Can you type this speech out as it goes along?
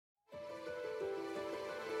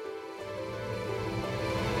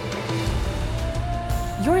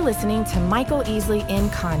You're listening to Michael Easley in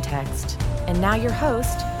Context. And now your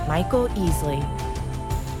host, Michael Easley.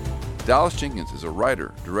 Dallas Jenkins is a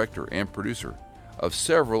writer, director, and producer of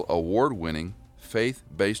several award-winning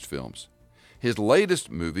faith-based films. His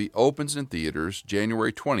latest movie opens in theaters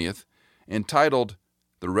January 20th, entitled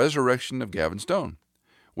The Resurrection of Gavin Stone,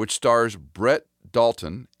 which stars Brett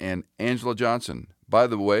Dalton and Angela Johnson. By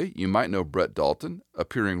the way, you might know Brett Dalton,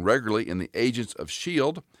 appearing regularly in the Agents of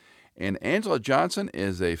S.H.I.E.L.D., and Angela Johnson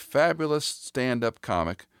is a fabulous stand-up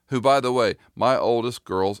comic who, by the way, my oldest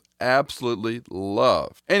girls absolutely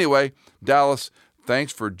love. Anyway, Dallas,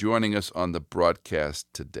 thanks for joining us on the broadcast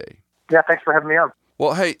today. Yeah, thanks for having me on.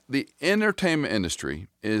 Well, hey, the entertainment industry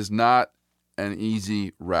is not an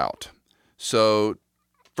easy route. So,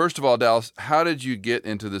 first of all, Dallas, how did you get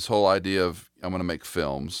into this whole idea of, I'm going to make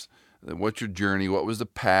films? What's your journey? What was the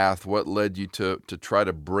path? What led you to try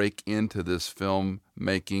to break into this film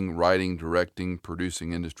making, writing, directing,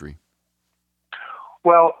 producing industry?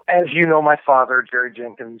 Well, as you know, my father, Jerry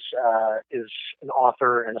Jenkins, is an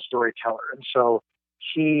author and a storyteller. And so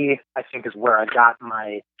he, I think, is where I got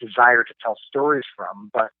my desire to tell stories from.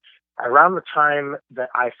 But around the time that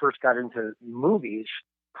I first got into movies,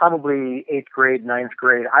 probably 8th grade, 9th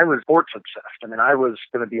grade, I was sports obsessed. I mean, I was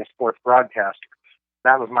going to be a sports broadcaster.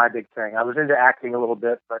 That was my big thing. I was into acting a little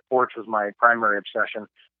bit, but sports was my primary obsession.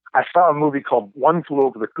 I saw a movie called One Flew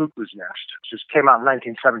Over the Cuckoo's Nest. It just came out in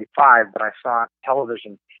 1975, but I saw it on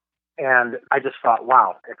television. And I just thought,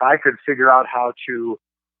 wow, if I could figure out how to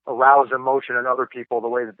arouse emotion in other people the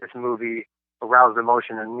way that this movie aroused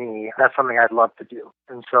emotion in me, that's something I'd love to do.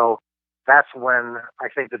 And so that's when I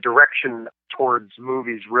think the direction towards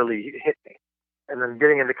movies really hit me. And then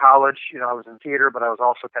getting into college, I was in theater, but I was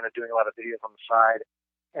also kind of doing a lot of videos on the side.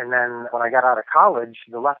 And then when I got out of college,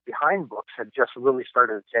 the Left Behind books had just really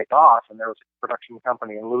started to take off, and there was a production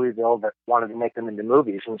company in Louisville that wanted to make them into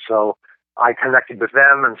movies. And so I connected with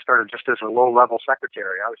them and started just as a low-level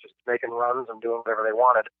secretary. I was just making runs and doing whatever they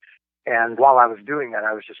wanted. And while I was doing that,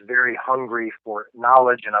 I was just very hungry for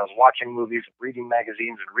knowledge, and I was watching movies, reading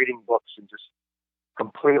magazines, and reading books, and just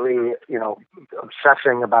completely,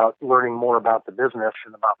 obsessing about learning more about the business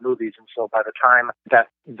and about movies. And so by the time that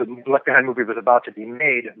the Left Behind movie was about to be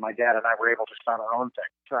made, my dad and I were able to start our own thing.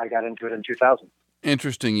 So I got into it in 2000.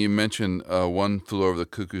 Interesting. You mentioned One Flew Over the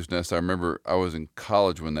Cuckoo's Nest. I remember I was in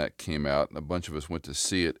college when that came out, and a bunch of us went to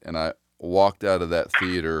see it, and I walked out of that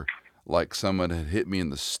theater like someone had hit me in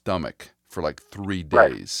the stomach for like 3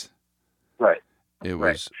 days. Right. It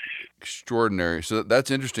was extraordinary. So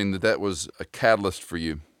that's interesting that was a catalyst for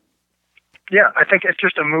you. Yeah, I think it's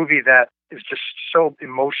just a movie that is just so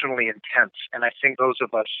emotionally intense. And I think those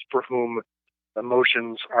of us for whom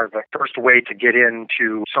emotions are the first way to get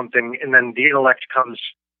into something, and then the intellect comes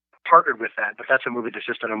partnered with that. But that's a movie that's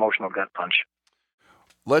just an emotional gut punch.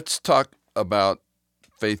 Let's talk about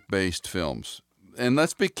faith-based films. And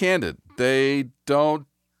let's be candid. They don't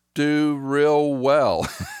do real well.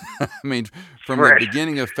 I mean, from the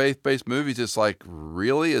beginning of faith-based movies, it's like,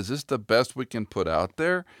 really? Is this the best we can put out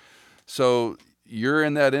there? So you're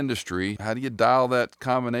in that industry. How do you dial that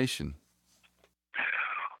combination?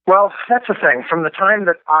 Well, that's the thing. From the time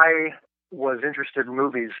that I was interested in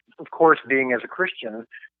movies, of course, being as a Christian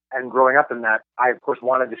and growing up in that, I, of course,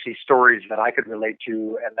 wanted to see stories that I could relate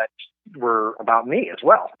to and that were about me as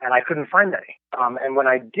well. And I couldn't find any. And when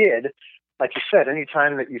I did, like you said, any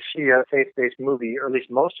time that you see a faith-based movie, or at least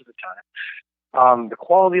most of the time, the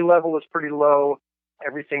quality level is pretty low.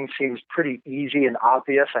 Everything seems pretty easy and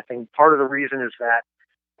obvious. I think part of the reason is that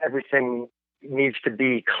everything needs to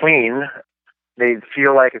be clean. They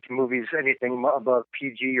feel like if a movie's anything above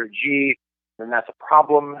PG or G, then that's a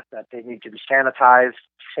problem, that they need to be sanitized,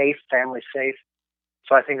 safe, family safe.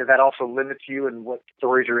 So I think that also limits you in what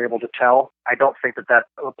stories you're able to tell. I don't think that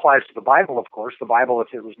applies to the Bible, of course. The Bible, if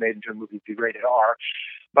it was made into a movie, would be rated R.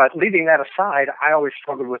 But leaving that aside, I always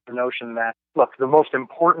struggled with the notion that, look, the most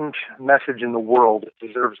important message in the world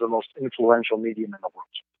deserves the most influential medium in the world.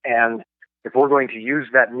 And if we're going to use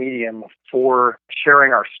that medium for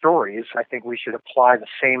sharing our stories, I think we should apply the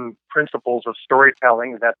same principles of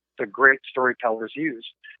storytelling that the great storytellers use.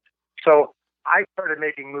 So I started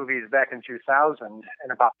making movies back in 2000, and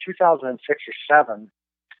about 2006 or 7,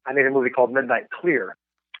 I made a movie called Midnight Clear.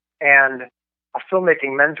 And a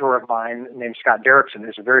filmmaking mentor of mine named Scott Derrickson,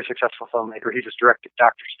 who's a very successful filmmaker, he just directed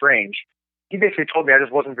Doctor Strange. He basically told me I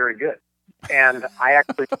just wasn't very good. And I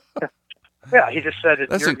actually, he just said,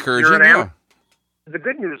 that's encouraging. The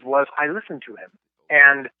good news was I listened to him.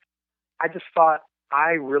 And I just thought,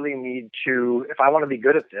 I really need to, if I want to be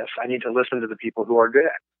good at this, I need to listen to the people who are good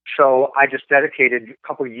at it. So I just dedicated a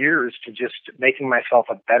couple of years to just making myself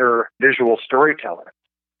a better visual storyteller.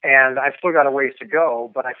 And I've still got a ways to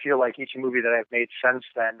go, but I feel like each movie that I've made since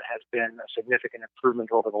then has been a significant improvement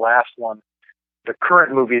over the last one. The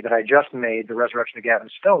current movie that I just made, The Resurrection of Gavin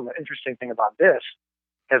Stone, the interesting thing about this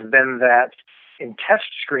has been that in test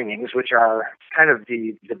screenings, which are kind of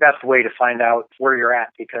the best way to find out where you're at,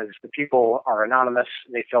 because the people are anonymous.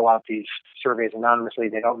 They fill out these surveys anonymously.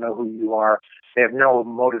 They don't know who you are. They have no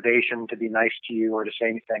motivation to be nice to you or to say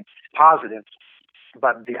anything positive.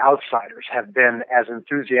 But the outsiders have been as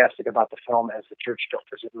enthusiastic about the film as the church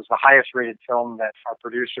filters. It was the highest rated film that our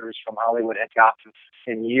producers from Hollywood had gotten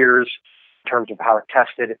in years in terms of how it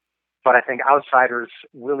tested. But I think outsiders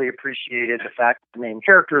really appreciated the fact that the main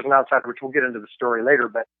character is an outsider, which we'll get into the story later.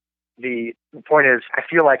 But the point is, I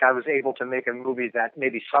feel like I was able to make a movie that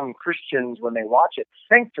maybe some Christians, when they watch it,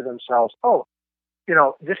 think to themselves, oh,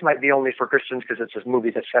 this might be only for Christians because it's a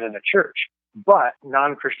movie that's set in a church. But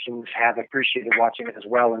non-Christians have appreciated watching it as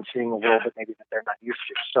well and seeing a world that maybe that they're not used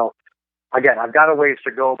to. So again, I've got a ways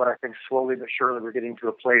to go, but I think slowly but surely we're getting to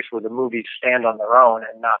a place where the movies stand on their own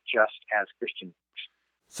and not just as Christian movies.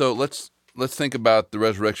 So let's think about The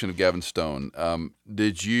Resurrection of Gavin Stone.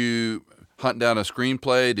 Did you hunt down a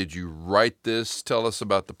screenplay? Did you write this? Tell us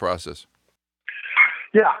about the process.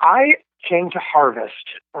 Yeah, I came to Harvest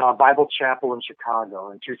Bible Chapel in Chicago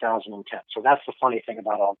in 2010. So that's the funny thing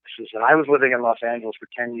about all this, is that I was living in Los Angeles for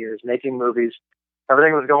 10 years, making movies.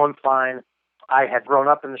 Everything was going fine. I had grown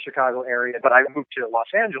up in the Chicago area, but I moved to Los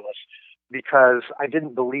Angeles because I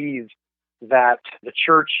didn't believe that the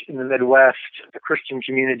church in the Midwest, the Christian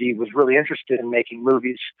community, was really interested in making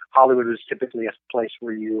movies. Hollywood was typically a place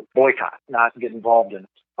where you boycott, not get involved in.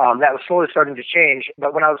 That was slowly starting to change.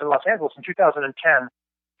 But when I was in Los Angeles in 2010,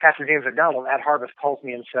 Pastor James McDonald at Harvest calls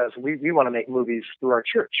me and says, we want to make movies through our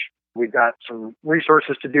church. We've got some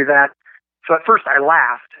resources to do that. So at first I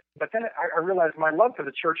laughed, but then I realized my love for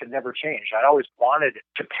the church had never changed. I'd always wanted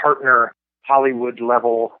to partner Hollywood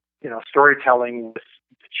level, storytelling with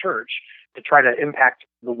the church to try to impact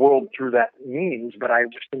the world through that means, but I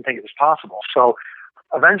just didn't think it was possible. So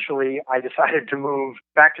eventually I decided to move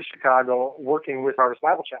back to Chicago, working with Harvest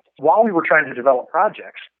Bible Chapel. While we were trying to develop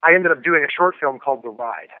projects, I ended up doing a short film called The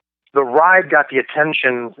Ride. The Ride got the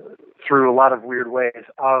attention through a lot of weird ways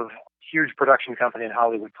of a huge production company in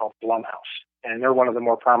Hollywood called Blumhouse. And they're one of the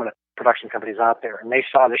more prominent production companies out there. And they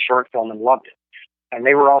saw this short film and loved it. And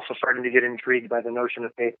they were also starting to get intrigued by the notion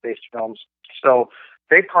of faith-based films. So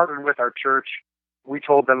they partnered with our church. We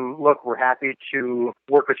told them, look, we're happy to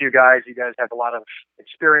work with you guys. You guys have a lot of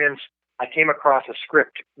experience. I came across a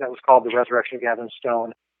script that was called The Resurrection of Gavin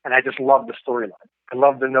Stone, and I just loved the storyline. I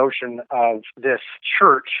loved the notion of this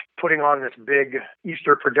church putting on this big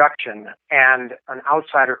Easter production and an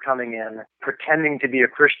outsider coming in, pretending to be a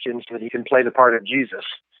Christian so that he can play the part of Jesus,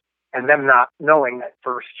 and them not knowing at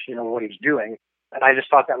first, what he's doing. And I just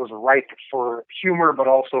thought that was ripe for humor, but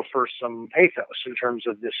also for some pathos in terms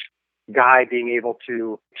of this guy being able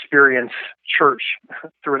to experience church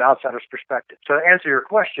through an outsider's perspective. So to answer your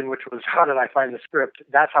question, which was how did I find the script,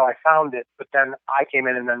 that's how I found it. But then I came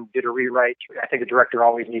in and then did a rewrite. I think a director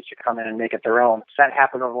always needs to come in and make it their own. So that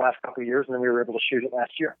happened over the last couple of years, and then we were able to shoot it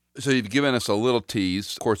last year. So you've given us a little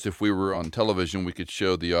tease. Of course, if we were on television, we could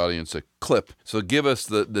show the audience a clip. So give us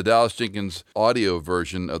the Dallas Jenkins audio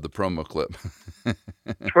version of the promo clip.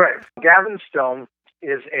 Right. Gavin Stone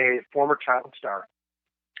is a former child star.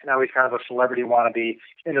 Now he's kind of a celebrity wannabe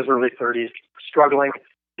in his early 30s, struggling,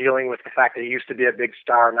 dealing with the fact that he used to be a big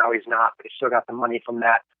star. Now he's not, but he's still got the money from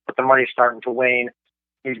that. But the money's starting to wane.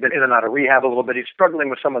 He's been in and out of rehab a little bit. He's struggling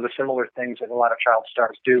with some of the similar things that a lot of child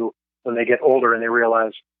stars do when they get older and they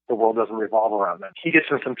realize the world doesn't revolve around them. He gets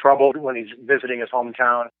in some trouble when he's visiting his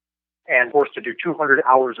hometown and forced to do 200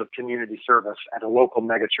 hours of community service at a local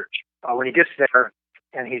megachurch. When he gets there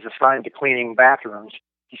and he's assigned to cleaning bathrooms,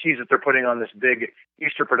 he sees that they're putting on this big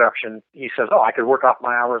Easter production. He says, I could work off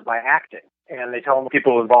my hours by acting. And they tell him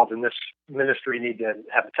people involved in this ministry need to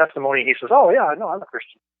have a testimony. He says, I'm a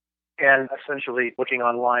Christian. And essentially looking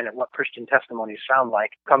online at what Christian testimonies sound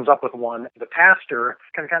like, comes up with one. The pastor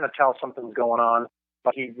can kind of tell something's going on,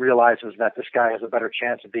 but he realizes that this guy has a better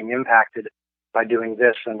chance of being impacted by doing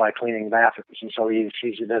this and by cleaning bathrooms. And so he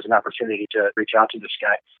sees it as an opportunity to reach out to this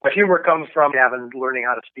guy. But humor comes from learning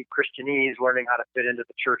how to speak Christianese, learning how to fit into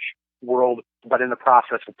the church world. But in the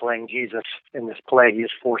process of playing Jesus in this play, he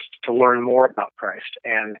is forced to learn more about Christ.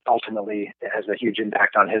 And ultimately, it has a huge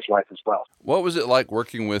impact on his life as well. What was it like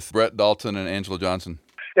working with Brett Dalton and Angela Johnson?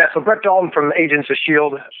 Yeah, so Brett Dalton from Agents of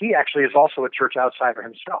S.H.I.E.L.D., he actually is also a church outsider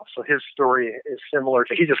himself. So his story is similar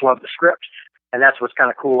to, he just loved the script. And that's what's kind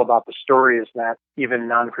of cool about the story, is that even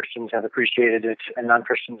non-Christians have appreciated it, and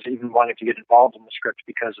non-Christians even wanted to get involved in the script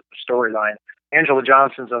because of the storyline. Angela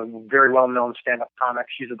Johnson's a very well-known stand-up comic.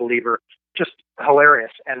 She's a believer, just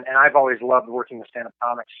hilarious. And I've always loved working with stand-up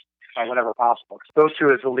comics whenever possible. Those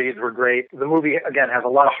two as the leads were great. The movie, again, has a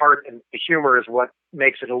lot of heart, and the humor is what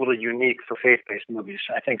makes it a little unique for faith-based movies.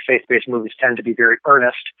 I think faith-based movies tend to be very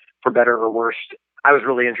earnest, for better or worse. I was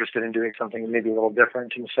really interested in doing something maybe a little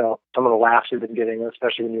different, and so some of the laughs we've been getting,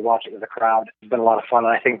 especially when you watch it with a crowd, has been a lot of fun.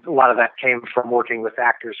 And I think a lot of that came from working with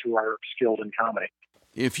actors who are skilled in comedy.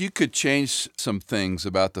 If you could change some things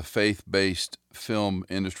about the faith-based film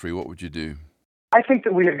industry, what would you do? I think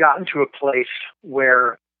that we have gotten to a place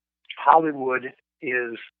where Hollywood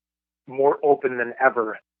is more open than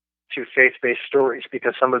ever to faith-based stories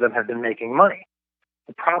because some of them have been making money.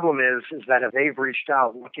 The problem is that if they've reached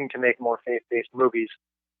out looking to make more faith-based movies,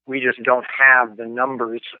 we just don't have the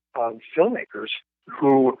numbers of filmmakers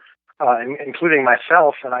who, including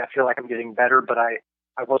myself, and I feel like I'm getting better, but I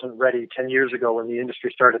wasn't ready 10 years ago when the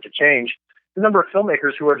industry started to change, the number of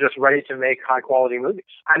filmmakers who are just ready to make high-quality movies.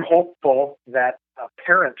 I'm hopeful that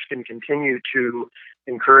parents can continue to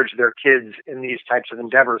encourage their kids in these types of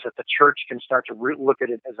endeavors, that the church can start to look at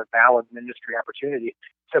it as a valid ministry opportunity,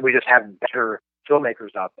 so we just have better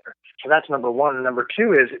filmmakers out there. So that's number one. And number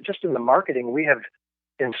two is just in the marketing, we have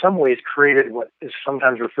in some ways created what is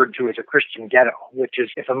sometimes referred to as a Christian ghetto, which is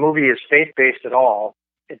if a movie is faith-based at all,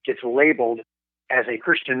 it gets labeled as a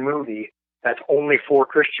Christian movie that's only for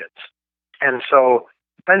Christians. And so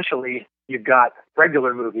essentially you've got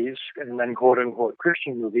regular movies and then quote-unquote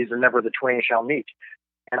Christian movies, and never the twain shall meet.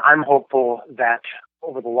 And I'm hopeful that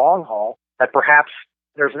over the long haul, that perhaps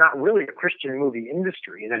there's not really a Christian movie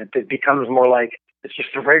industry, that it becomes more like it's just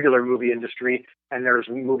a regular movie industry, and there's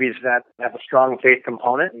movies that have a strong faith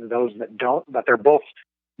component and those that don't, but they're both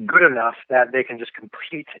good enough that they can just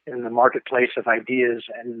compete in the marketplace of ideas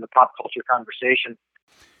and in the pop culture conversation.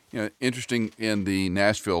 You know, interesting, in the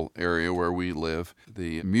Nashville area where we live,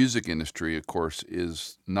 the music industry, of course,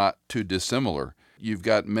 is not too dissimilar. You've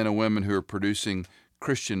got men and women who are producing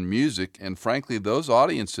Christian music, and frankly, those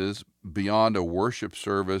audiences, beyond a worship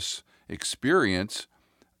service experience,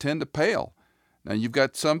 tend to pale. Now, you've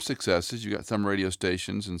got some successes. You've got some radio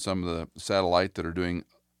stations and some of the satellite that are doing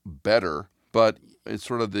better, but it's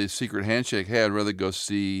sort of the secret handshake. Hey, I'd rather go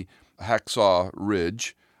see Hacksaw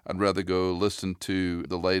Ridge. I'd rather go listen to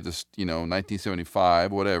the latest,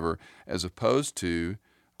 1975, whatever, as opposed to,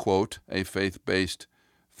 quote, a faith-based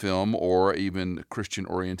film or even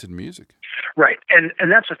Christian-oriented music. Right.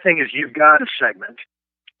 And that's the thing, is you've got a segment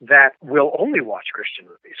that will only watch Christian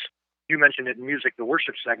movies. You mentioned it in music, the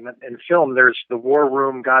worship segment. In film, there's the War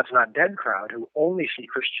Room, God's Not Dead crowd who only see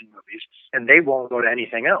Christian movies, and they won't go to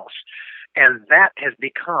anything else. And that has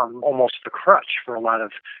become almost the crutch for a lot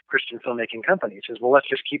of Christian filmmaking companies, is, well, let's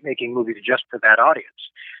just keep making movies just for that audience.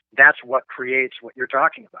 That's what creates what you're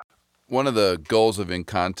talking about. One of the goals of In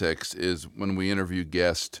Context is when we interview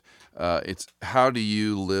guests, it's how do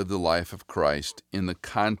you live the life of Christ in the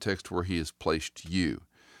context where he has placed you?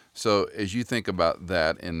 So as you think about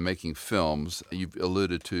that in making films, you've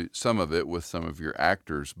alluded to some of it with some of your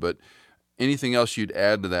actors, but anything else you'd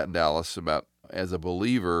add to that, Dallas, about as a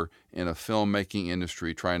believer in a filmmaking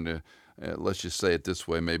industry trying to, let's just say it this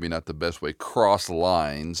way, maybe not the best way, cross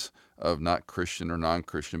lines of not Christian or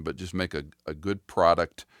non-Christian, but just make a good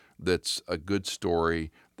product that's a good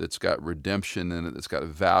story, that's got redemption in it, that's got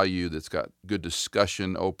value, that's got good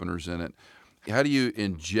discussion openers in it. How do you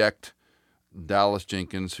inject Dallas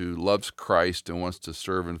Jenkins, who loves Christ and wants to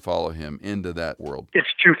serve and follow him, into that world? It's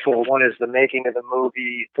twofold. One is the making of the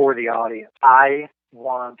movie for the audience. I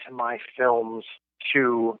want my films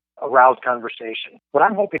to arouse conversation. But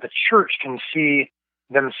I'm hoping the church can see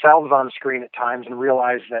themselves on screen at times and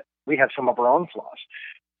realize that we have some of our own flaws,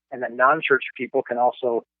 and that non-church people can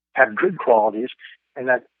also have good qualities, and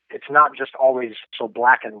that it's not just always so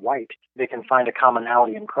black and white. They can find a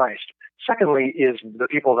commonality in Christ. Secondly is the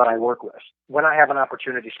people that I work with. When I have an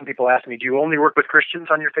opportunity, some people ask me, do you only work with Christians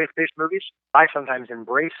on your faith-based movies? I sometimes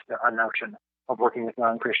embrace the notion of working with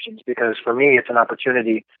non-Christians, because for me, it's an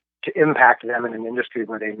opportunity to impact them in an industry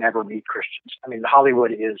where they never meet Christians. I mean,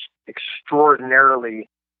 Hollywood is extraordinarily,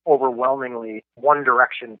 overwhelmingly one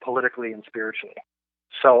direction politically and spiritually.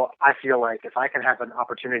 So I feel like if I can have an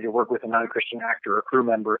opportunity to work with a non-Christian actor or crew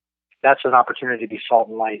member, that's an opportunity to be salt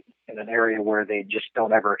and light in an area where they just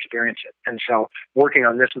don't ever experience it. And so working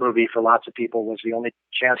on this movie for lots of people was the only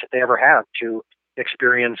chance that they ever have to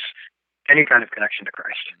experience any kind of connection to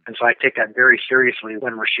Christ. And so I take that very seriously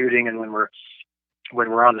when we're shooting and when we're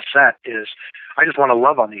on the set. Is I just want to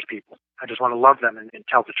love on these people. I just want to love them and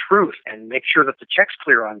tell the truth and make sure that the check's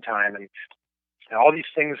clear on time and all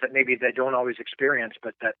these things that maybe they don't always experience,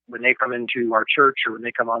 but that when they come into our church or when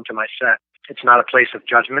they come onto my set, It's not a place of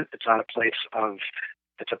judgment. It's not a place of,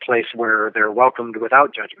 it's a place where they're welcomed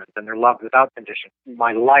without judgment and they're loved without condition.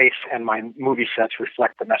 My life and my movie sets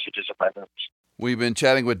reflect the messages of my movies. We've been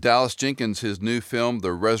chatting with Dallas Jenkins. His new film,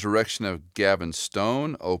 The Resurrection of Gavin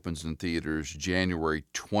Stone, opens in theaters January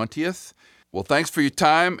 20th. Well, thanks for your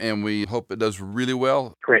time, and we hope it does really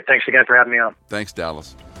well. Great. Thanks again for having me on. Thanks,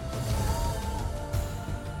 Dallas.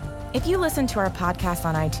 If you listen to our podcast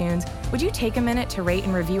on iTunes, would you take a minute to rate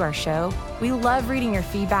and review our show? We love reading your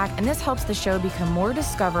feedback, and this helps the show become more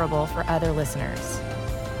discoverable for other listeners.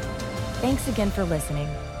 Thanks again for listening.